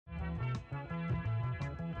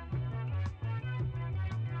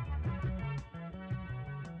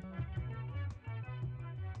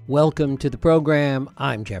Welcome to the program.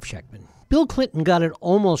 I'm Jeff Schechtman. Bill Clinton got it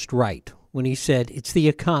almost right when he said it's the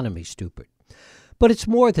economy, stupid. But it's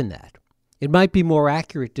more than that. It might be more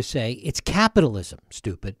accurate to say it's capitalism,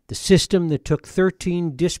 stupid, the system that took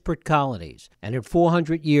 13 disparate colonies and in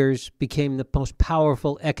 400 years became the most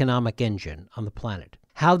powerful economic engine on the planet.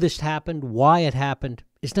 How this happened, why it happened,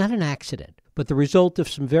 is not an accident, but the result of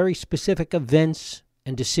some very specific events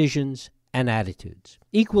and decisions and attitudes.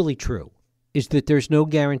 Equally true is that there's no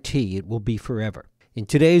guarantee it will be forever. In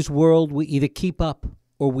today's world, we either keep up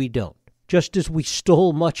or we don't. Just as we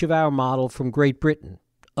stole much of our model from Great Britain,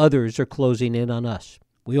 others are closing in on us.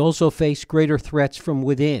 We also face greater threats from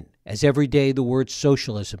within, as every day the word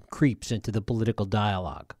socialism creeps into the political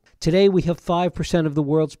dialogue. Today we have 5% of the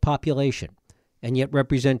world's population, and yet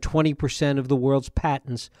represent 20% of the world's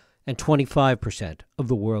patents and 25% of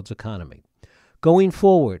the world's economy. Going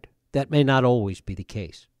forward, that may not always be the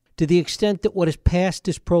case. To the extent that what is past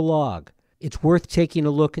is prologue, it's worth taking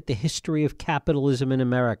a look at the history of capitalism in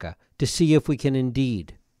America to see if we can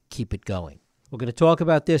indeed keep it going. We're going to talk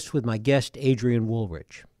about this with my guest, Adrian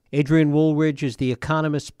Wooldridge. Adrian Wooldridge is The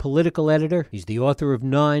Economist's political editor. He's the author of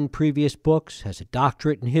 9 previous books, has a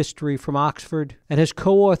doctorate in history from Oxford, and has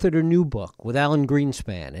co-authored a new book with Alan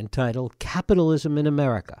Greenspan entitled Capitalism in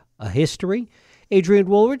America, A History. Adrian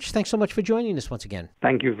Wooldridge, thanks so much for joining us once again.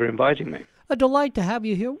 Thank you for inviting me. A delight to have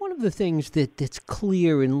you here. One of the things that's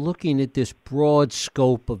clear in looking at this broad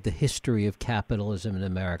scope of the history of capitalism in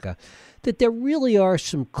America, that there really are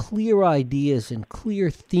some clear ideas and clear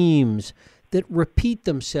themes that repeat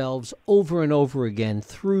themselves over and over again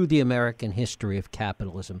through the American history of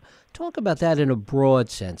capitalism. Talk about that in a broad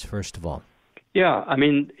sense, first of all. Yeah, I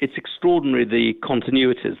mean, it's extraordinary the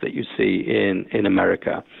continuities that you see in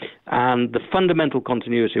America. And the fundamental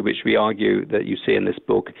continuity, which we argue that you see in this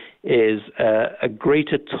book, is a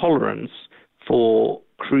greater tolerance for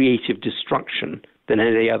creative destruction than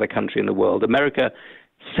any other country in the world. America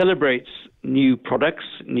celebrates new products,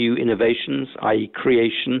 new innovations, i.e.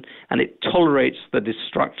 creation, and it tolerates the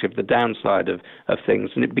destructive, the downside of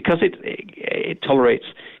things. And because it tolerates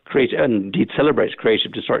creative, and indeed celebrates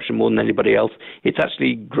creative destruction more than anybody else, it's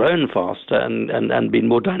actually grown faster and been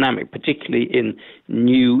more dynamic, particularly in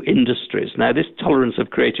new industries. Now, this tolerance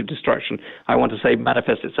of creative destruction, I want to say,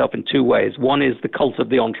 manifests itself in 2 ways. One is the cult of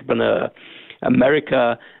the entrepreneur.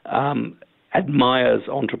 America admires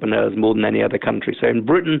entrepreneurs more than any other country. So in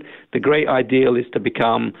Britain, the great ideal is to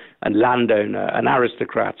become a landowner, an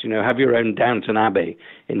aristocrat, have your own Downton Abbey.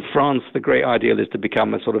 In France, the great ideal is to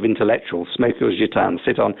become a sort of intellectual, smoke your gitan,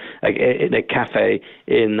 sit in a cafe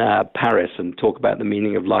in Paris and talk about the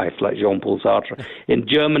meaning of life, like Jean-Paul Sartre. In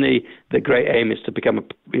Germany, the great aim is to become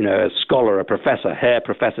a scholar, a professor, Herr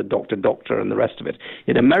Professor, Doctor, and the rest of it.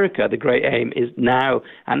 In America, the great aim is now,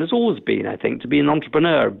 and has always been, I think, to be an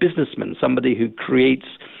entrepreneur, a businessman, somebody who creates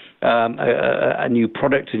a new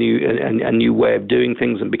product, a new way of doing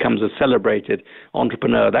things, and becomes a celebrated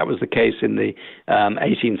entrepreneur. That was the case in the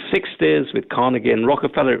 1860s with Carnegie and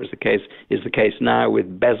Rockefeller. Is the case now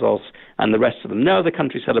with Bezos and the rest of them. No other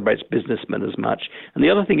country celebrates businessmen as much. And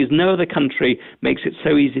the other thing is, no other country makes it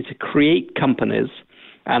so easy to create companies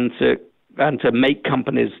and to make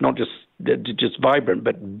companies not just vibrant,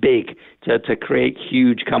 but big, to create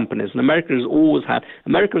huge companies. And America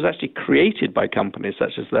was actually created by companies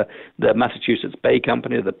such as the Massachusetts Bay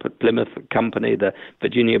Company, the Plymouth Company, the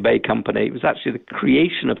Virginia Bay Company. It was actually the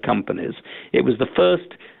creation of companies. It was the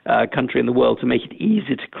first country in the world to make it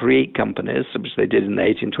easy to create companies, which they did in the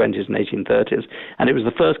 1820s and 1830s. And it was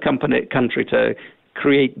the first country to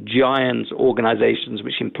create giant organizations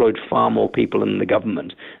which employed far more people than the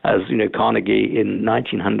government. As Carnegie in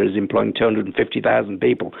 1900 is employing 250,000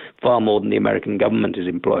 people, far more than the American government is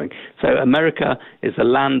employing. So America is a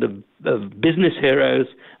land of business heroes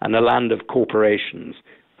and a land of corporations.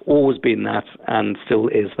 Always been that and still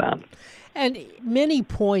is that. And many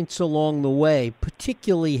points along the way,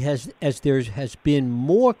 particularly as there has been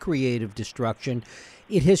more creative destruction,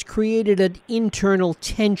 it has created an internal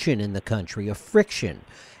tension in the country, a friction.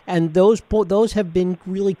 And those have been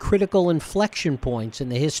really critical inflection points in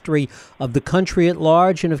the history of the country at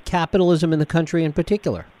large and of capitalism in the country in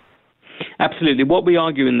particular. Absolutely. What we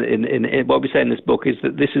argue in what we say in this book is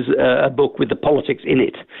that this is a book with the politics in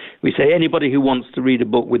it. We say anybody who wants to read a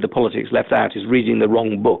book with the politics left out is reading the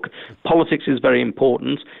wrong book. Politics is very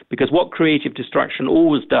important because what creative destruction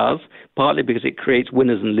always does, partly because it creates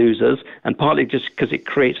winners and losers, and partly just because it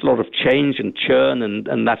creates a lot of change and churn,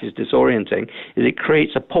 and that is disorienting, is it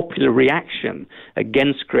creates a popular reaction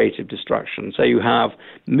against creative destruction. So you have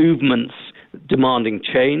movements demanding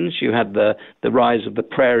change. You had the rise of the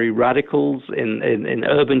prairie radicals in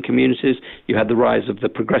urban communities. You had the rise of the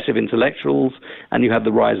progressive intellectuals, and you had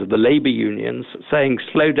the rise of the labor unions saying,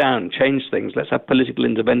 slow down, change things. Let's have political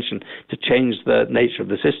intervention to change the nature of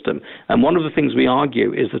the system. And one of the things we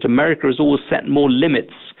argue is that America has always set more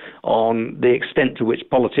limits on the extent to which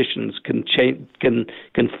politicians can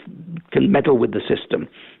meddle with the system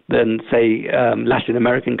than, say, Latin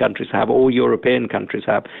American countries have or European countries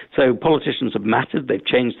have. So politicians have mattered, they've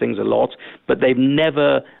changed things a lot, but they've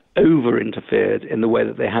never over-interfered in the way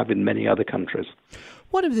that they have in many other countries.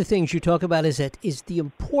 One of the things you talk about is the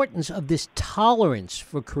importance of this tolerance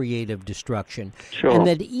for creative destruction. Sure. And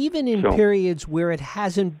that even in periods where it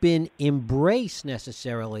hasn't been embraced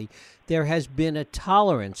necessarily, there has been a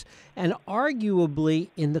tolerance. And arguably,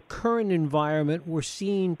 in the current environment, we're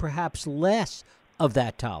seeing perhaps less of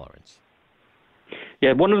that tolerance.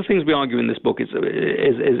 Yeah, one of the things we argue in this book is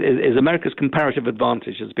America's comparative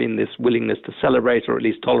advantage has been this willingness to celebrate or at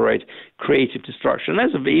least tolerate creative destruction.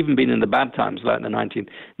 As have even been in the bad times, like the 1970s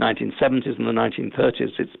and the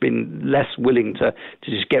 1930s. It's been less willing to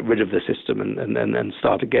just get rid of the system and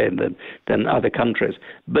start again than other countries.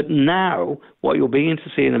 But now, what you're beginning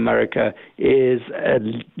to see in America is a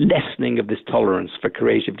lessening of this tolerance for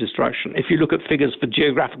creative destruction. If you look at figures for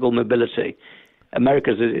geographical mobility,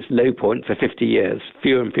 America's at its low point for 50 years,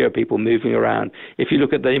 fewer and fewer people moving around. If you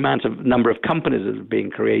look at the number of companies that are being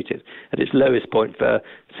created, at its lowest point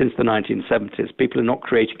since the 1970s, people are not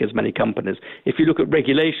creating as many companies. If you look at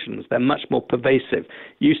regulations, they're much more pervasive.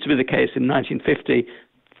 It used to be the case in 1950,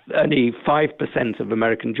 only 5% of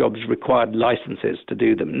American jobs required licenses to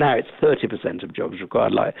do them. Now it's 30% of jobs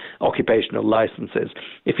required occupational licenses.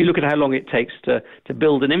 If you look at how long it takes to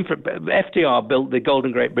build FDR built the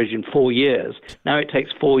Golden Gate Bridge in 4 years. Now it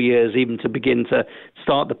takes 4 years even to begin to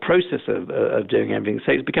start the process of doing everything.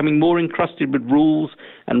 So it's becoming more encrusted with rules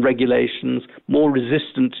and regulations, more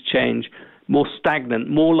resistant to change, more stagnant,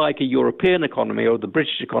 more like a European economy or the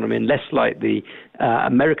British economy, and less like the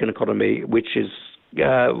American economy, which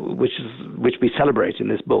we celebrate in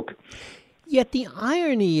this book. Yet the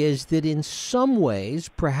irony is that in some ways,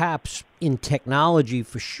 perhaps in technology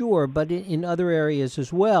for sure, but in other areas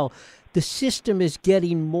as well, the system is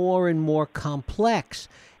getting more and more complex,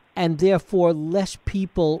 and therefore less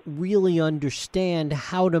people really understand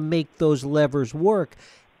how to make those levers work,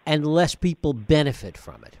 and less people benefit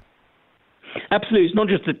from it. Absolutely. It's not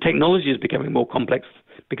just that technology is becoming more complex,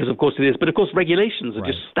 because of course it is, but of course regulations are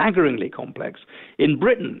just staggeringly complex. In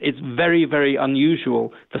Britain, it's very, very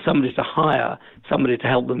unusual for somebody to hire somebody to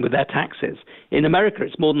help them with their taxes. In America,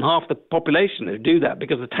 it's more than half the population who do that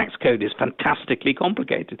because the tax code is fantastically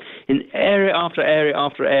complicated. In area after area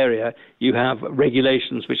after area, you have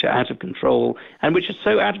regulations which are out of control and which are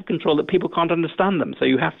so out of control that people can't understand them. So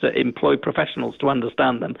you have to employ professionals to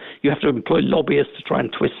understand them. You have to employ lobbyists to try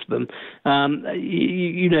and twist them.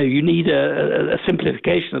 You need a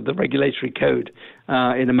simplification of the regulatory code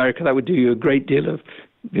in America. That would do you a great deal of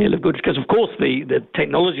good, because of course the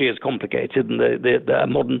technology is complicated and the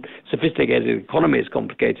modern sophisticated economy is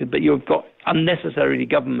complicated, but you've got unnecessarily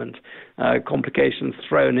government complications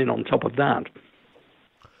thrown in on top of that.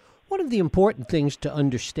 One of the important things to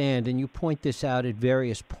understand, and you point this out at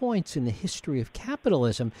various points in the history of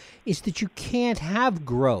capitalism, is that you can't have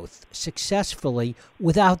growth successfully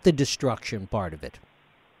without the destruction part of it.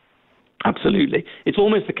 Absolutely. It's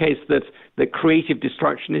almost the case that creative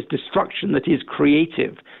destruction is destruction that is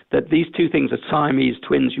creative, that these two things are Siamese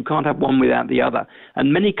twins. You can't have one without the other.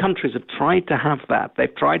 And many countries have tried to have that.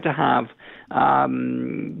 They've tried to have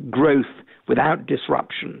growth without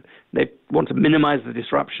disruption. They want to minimize the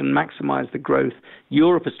disruption, maximize the growth.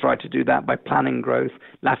 Europe has tried to do that by planning growth.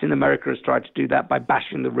 Latin America has tried to do that by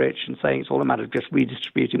bashing the rich and saying it's all a matter of just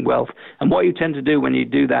redistributing wealth. And what you tend to do when you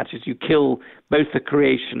do that is you kill both the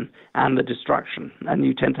creation and the destruction, and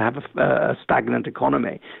you tend to have a stagnant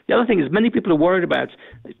economy. The other thing is many people are worried about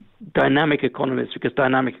dynamic economies because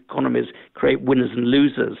dynamic economies create winners and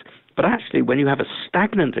losers. But actually, when you have a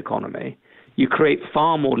stagnant economy, you create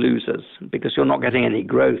far more losers because you're not getting any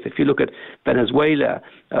growth. If you look at Venezuela,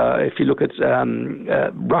 if you look at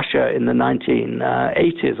Russia in the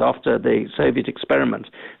 1980s after the Soviet experiment,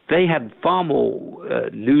 they had far more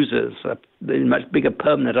losers, a much bigger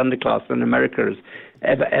permanent underclass than America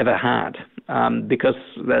has ever had, because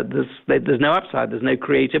there's no upside, there's no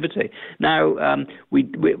creativity. Now,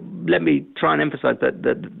 let me try and emphasize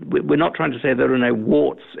that we're not trying to say there are no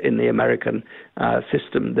warts in the American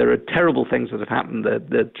system. There are terrible things that have happened.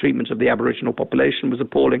 The treatment of the Aboriginal population was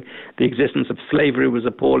appalling. The existence of slavery was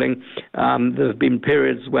appalling. There have been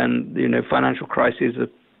periods when financial crises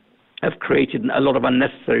have created a lot of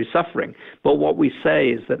unnecessary suffering. But what we say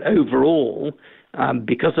is that overall,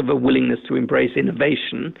 because of a willingness to embrace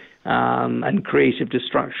innovation and creative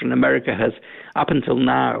destruction, America has, up until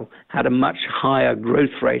now, had a much higher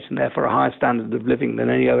growth rate and therefore a higher standard of living than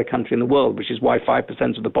any other country in the world, which is why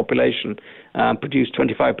 5% of the population produce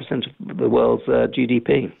 25% of the world's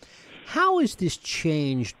GDP. How is this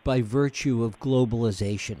changed by virtue of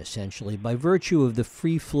globalization, essentially, by virtue of the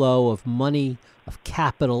free flow of money, of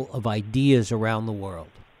capital, of ideas around the world?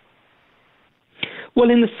 Well,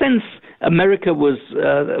 in a sense, America was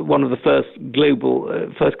one of the first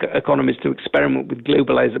first economies to experiment with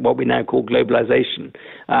what we now call globalization,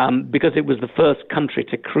 because it was the first country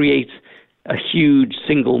to create a huge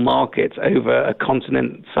single market over a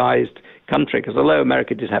continent-sized country. Because although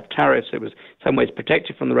America did have tariffs, it was in some ways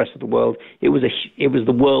protected from the rest of the world. It was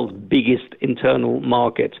the world's biggest internal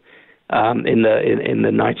market. In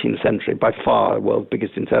the 19th century, by far the world's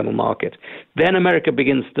biggest internal market. Then America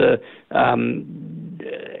begins to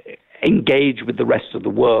engage with the rest of the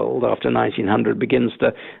world after 1900, begins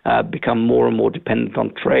to become more and more dependent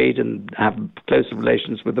on trade and have closer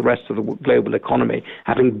relations with the rest of the global economy,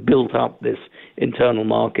 having built up this internal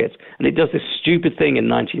market. And it does this stupid thing in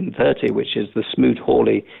 1930, which is the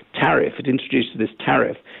Smoot-Hawley tariff. It introduces this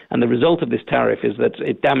tariff, and the result of this tariff is that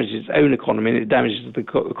it damages its own economy and it damages the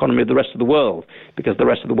economy of the rest of the world, because the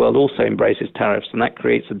rest of the world also embraces tariffs, and that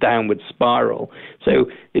creates a downward spiral. So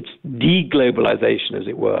it's deglobalization, as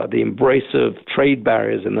it were, the embrace of trade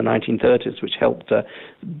barriers in the 1930s, which helped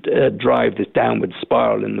drive this downward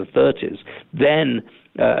spiral in the 30s. Then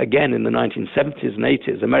again, in the 1970s and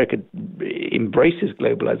 80s, America embraces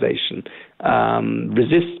globalization,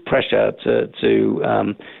 resists pressure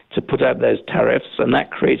to put out those tariffs, and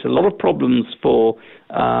that creates a lot of problems for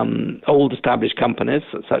old established companies,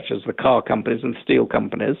 such as the car companies and steel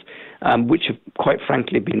companies, which have quite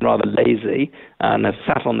frankly been rather lazy and have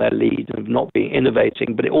sat on their lead and have not been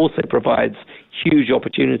innovating. But it also provides huge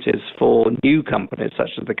opportunities for new companies,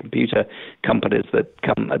 such as the computer companies that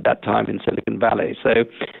come at that time in Silicon Valley. So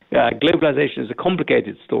globalization is a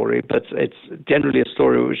complicated story, but it's generally a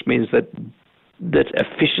story which means that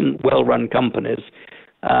efficient, well-run companies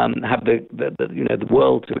have the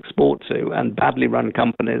world to export to, and badly run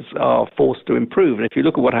companies are forced to improve. And if you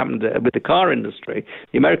look at what happened with the car industry,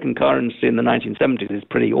 the American car industry in the 1970s is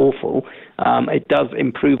pretty awful. It does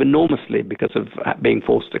improve enormously because of being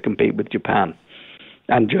forced to compete with Japan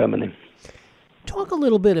and Germany. Talk a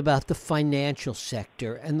little bit about the financial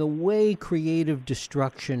sector and the way creative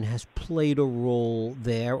destruction has played a role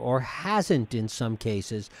there, or hasn't in some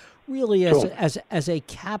cases, really as a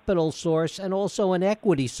capital source and also an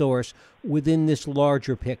equity source within this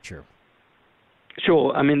larger picture.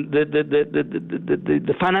 Sure. I mean,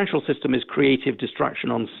 the financial system is creative destruction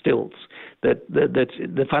on stilts. That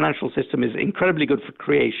the financial system is incredibly good for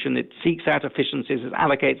creation. It seeks out efficiencies. It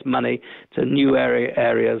allocates money to new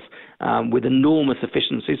areas with enormous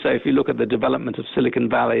efficiency. So if you look at the development of Silicon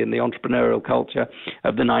Valley and the entrepreneurial culture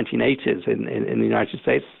of the 1980s in the United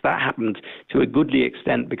States, that happened to a goodly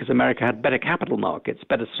extent because America had better capital markets,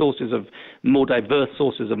 better more diverse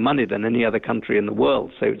sources of money than any other country in the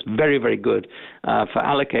world. So it's very, very good for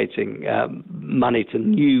allocating money to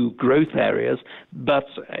new growth areas, but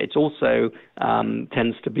it's also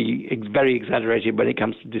tends to be very exaggerated when it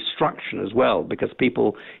comes to destruction as well, because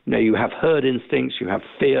people, you have herd instincts, you have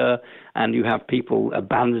fear, and you have people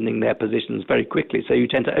abandoning their positions very quickly. So you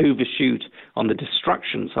tend to overshoot on the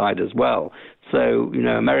destruction side as well. So,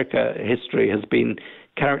 America history has been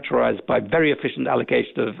characterized by very efficient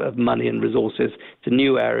allocation of money and resources to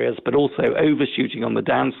new areas, but also overshooting on the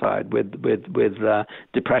downside with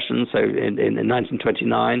depression. So in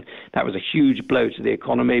 1929, that was a huge blow to the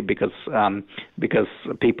economy because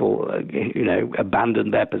people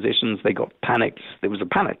abandoned their positions. They got panicked. There was a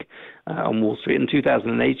panic on Wall Street. In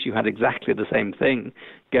 2008, you had exactly the same thing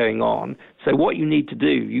going on. So what you need to do,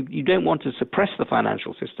 you don't want to suppress the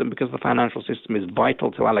financial system, because the financial system is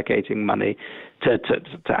vital to allocating money, to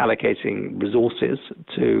allocating resources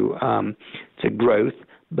to growth.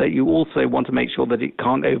 But you also want to make sure that it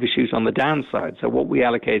can't overshoot on the downside. So what we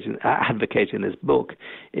advocate in this book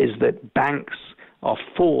is that banks are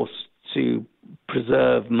forced to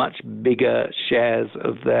preserve much bigger shares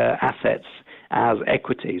of their assets as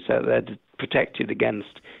equity, so they're protected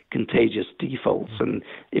against contagious defaults. And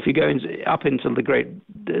if you go up until the great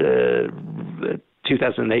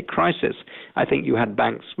 2008 crisis, I think you had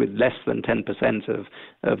banks with less than 10%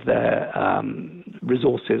 of their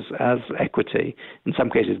resources as equity, in some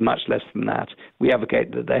cases much less than that. We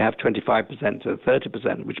advocate that they have 25% to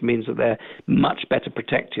 30%, which means that they're much better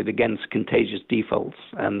protected against contagious defaults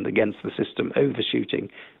and against the system overshooting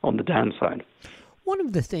on the downside. One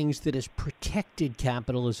of the things that has protected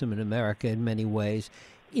capitalism in America in many ways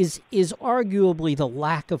is arguably the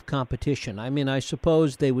lack of competition. I mean, I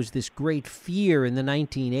suppose there was this great fear in the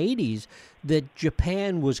 1980s that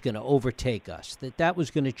Japan was going to overtake us, that was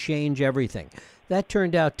going to change everything. That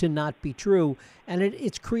turned out to not be true, and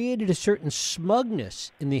it's created a certain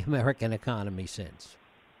smugness in the American economy since.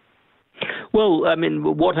 Well, I mean,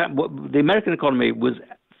 what the American economy was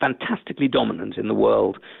fantastically dominant in the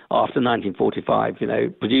world after 1945,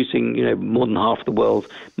 producing, more than half the world's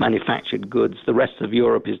manufactured goods. The rest of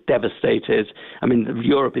Europe is devastated. I mean,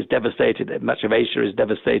 Europe is devastated. Much of Asia is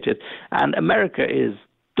devastated. And America is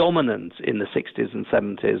dominant in the 60s and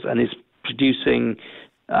 70s and is producing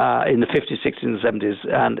in the 50s, 60s, and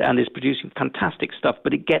 70s, and is producing fantastic stuff,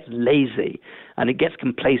 but it gets lazy and it gets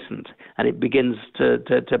complacent and it begins to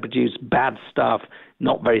produce bad stuff,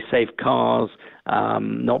 not very safe cars,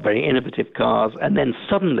 not very innovative cars, and then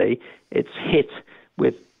suddenly it's hit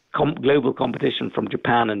with global competition from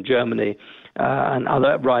Japan and Germany and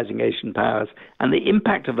other rising Asian powers. And the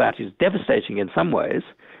impact of that is devastating in some ways,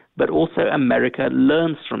 but also America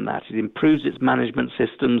learns from that. It improves its management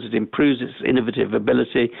systems, it improves its innovative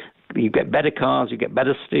ability. You get better cars, you get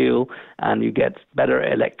better steel, and you get better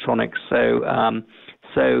electronics.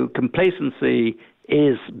 So complacency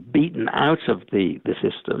is beaten out of the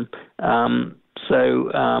system.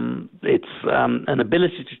 It's an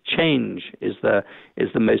ability to change is the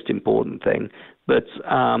most important thing. But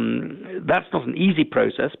that's not an easy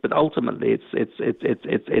process. But ultimately,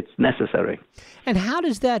 it's necessary. And how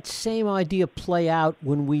does that same idea play out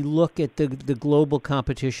when we look at the global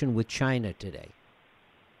competition with China today?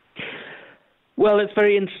 Well, it's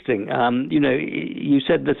very interesting. You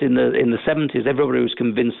said that in the 70s, everybody was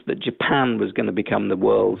convinced that Japan was going to become the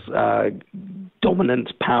world's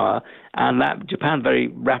dominant power, and that Japan very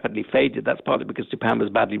rapidly faded. That's partly because Japan was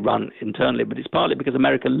badly run internally, but it's partly because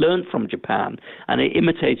America learned from Japan, and it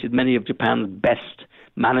imitated many of Japan's best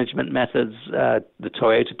management methods, the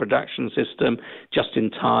Toyota production system,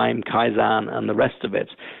 just-in-time, Kaizen, and the rest of it.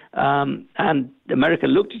 And America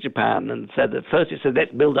looked at Japan and said that first it said,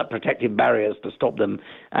 let's build up protective barriers to stop them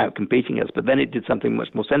out competing us. But then it did something much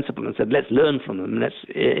more sensible and said, let's learn from them, let's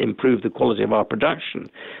improve the quality of our production.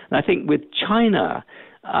 And I think with China,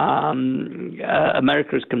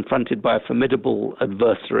 America is confronted by a formidable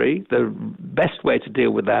adversary. The best way to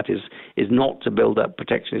deal with that is not to build up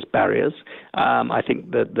protectionist barriers. I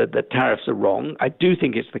think that the tariffs are wrong. I do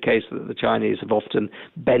think it's the case that the Chinese have often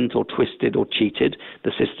bent or twisted or cheated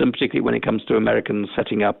the system, particularly when it comes to Americans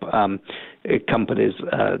setting up companies,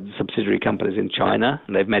 subsidiary companies in China,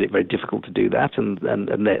 and they've made it very difficult to do that, and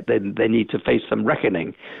they need to face some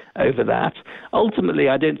reckoning over that. Ultimately,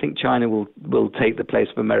 I don't think China will take the place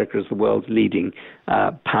of America as the world's leading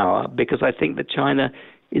power, because I think that China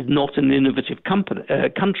is not an innovative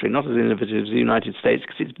country, not as innovative as the United States,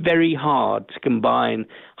 because it's very hard to combine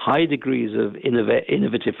high degrees of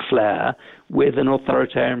innovative flair with an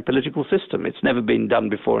authoritarian political system. It's never been done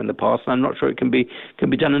before in the past, and I'm not sure it can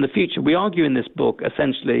be done in the future. We argue in this book,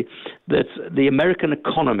 essentially, that the American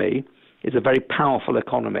economy is a very powerful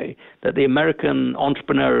economy, that the American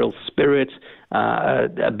entrepreneurial spirit,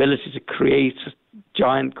 ability to create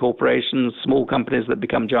giant corporations, small companies that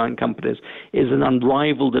become giant companies, is an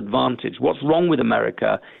unrivaled advantage. What's wrong with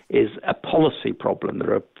America is a policy problem.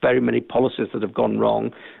 There are very many policies that have gone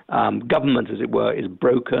wrong. Government, as it were, is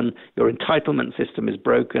broken. Your entitlement system is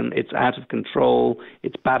broken. It's out of control.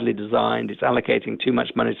 It's badly designed. It's allocating too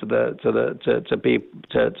much money to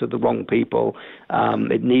the wrong people.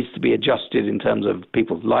 It needs to be adjusted in terms of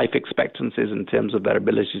people's life expectancies, in terms of their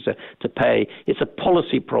ability to pay. It's a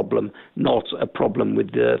policy problem, not a problem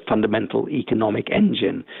with the fundamental economic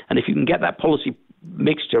engine. And if you can get that policy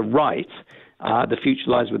mixture right, the future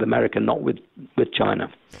lies with America, not with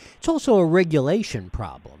China. It's also a regulation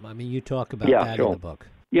problem. I mean, you talk about that in the book.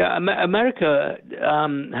 Yeah, America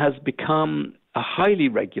has become a highly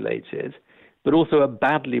regulated, but also a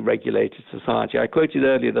badly regulated society. I quoted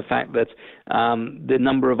earlier the fact that the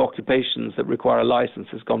number of occupations that require a license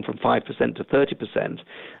has gone from 5% to 30%.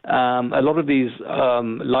 A lot of these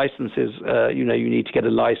licenses, you need to get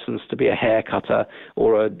a license to be a hair cutter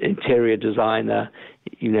or an interior designer.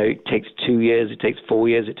 It takes 2 years, it takes 4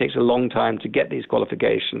 years, it takes a long time to get these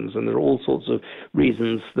qualifications, and there are all sorts of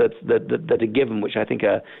reasons that are given, which I think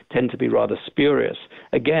tend to be rather spurious.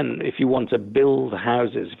 Again, if you want to build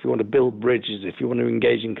houses, if you want to build bridges, if you want to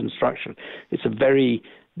engage in construction, it's a very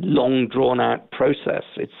long drawn out process.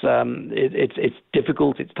 It's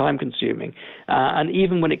difficult. It's time consuming, and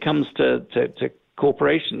even when it comes to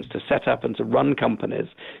corporations to set up and to run companies,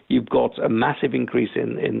 you've got a massive increase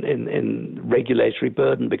in regulatory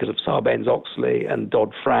burden because of Sarbanes-Oxley and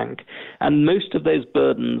Dodd-Frank, and most of those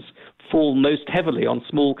burdens fall most heavily on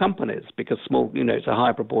small companies because it's a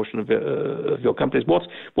high proportion of your companies.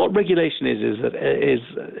 What regulation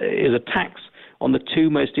is a tax on the two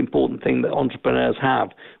most important things that entrepreneurs have,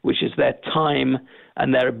 which is their time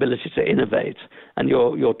and their ability to innovate. And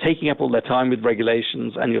you're taking up all their time with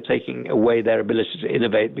regulations, and you're taking away their ability to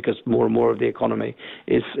innovate because more and more of the economy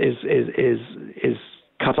is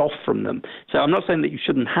cut off from them. So I'm not saying that you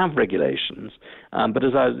shouldn't have regulations, but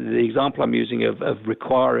the example I'm using of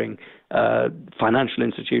requiring financial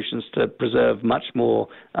institutions to preserve much more,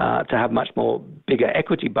 to have much more bigger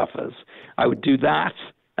equity buffers, I would do that.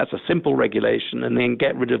 That's a simple regulation, and then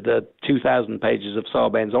get rid of the 2,000 pages of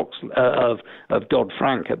Sarbanes-Oxley of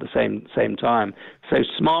Dodd-Frank at the same time. So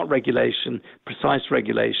smart regulation, precise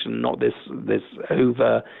regulation, not this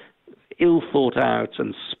over ill thought out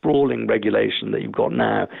and sprawling regulation that you've got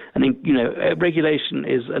now. I think regulation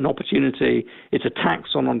is an opportunity. It's a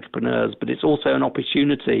tax on entrepreneurs, but it's also an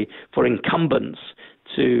opportunity for incumbents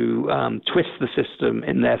to twist the system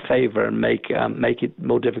in their favor and make it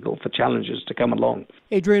more difficult for challengers to come along.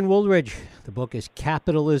 Adrian Wooldridge, the book is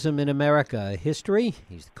Capitalism in America, a History.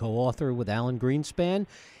 He's the co-author with Alan Greenspan.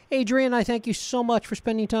 Adrian, I thank you so much for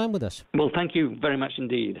spending time with us. Well, thank you very much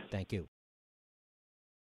indeed. Thank you.